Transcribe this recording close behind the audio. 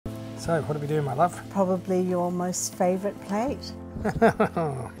So, what are we doing, my love? Probably your most favourite plate.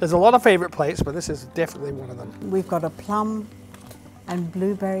 There's a lot of favourite plates, but this is definitely one of them. We've got a plum and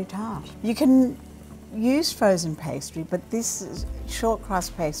blueberry tart. You can use frozen pastry, but this short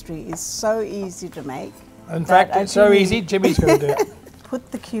crust pastry is so easy to make. In fact, it's so easy, Jimmy's going to do it. Put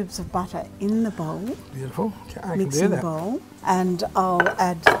the cubes of butter in the bowl. Beautiful. I can Mix do in that. the bowl, and I'll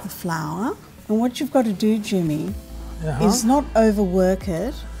add the flour. And what you've got to do, Jimmy, is not overwork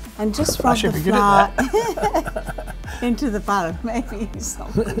it, and just rub the flour into the butter. Maybe it's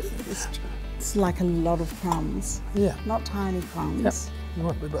not good for this job. It's like a lot of crumbs. Yeah. Not tiny crumbs. Yep. You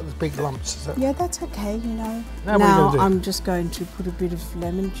want those big lumps, is it? Yeah, that's okay, you know. Now what are you going to do? I'm just going to put a bit of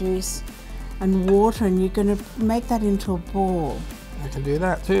lemon juice and water, and you're going to make that into a ball. I can do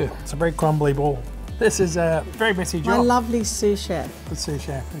that too. It's a very crumbly ball. This is a very messy job. My lovely sous chef. The sous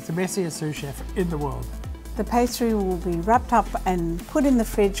chef. It's the messiest sous chef in the world. The pastry will be wrapped up and put in the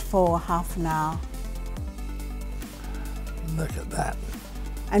fridge for half an hour. Look at that.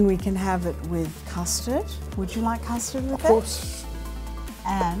 And we can have it with custard. Would you like custard with it? Of course.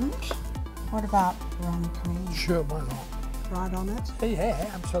 And what about rum cream? Sure, why not? Right on it?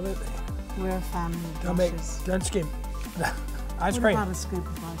 Yeah, absolutely. We're a family of dishes. Don't skim. Ice What cream. about a scoop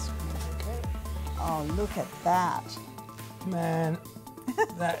of ice cream? Okay. Oh, look at that. Man,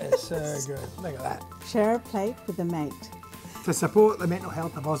 that is so good. Look at that. Share a plate with a mate. To support the mental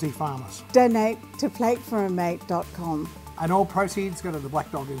health of Aussie farmers. Donate to plateforamate.com. And all proceeds go to the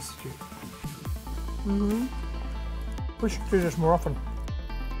Black Dog Institute. We should do this more often.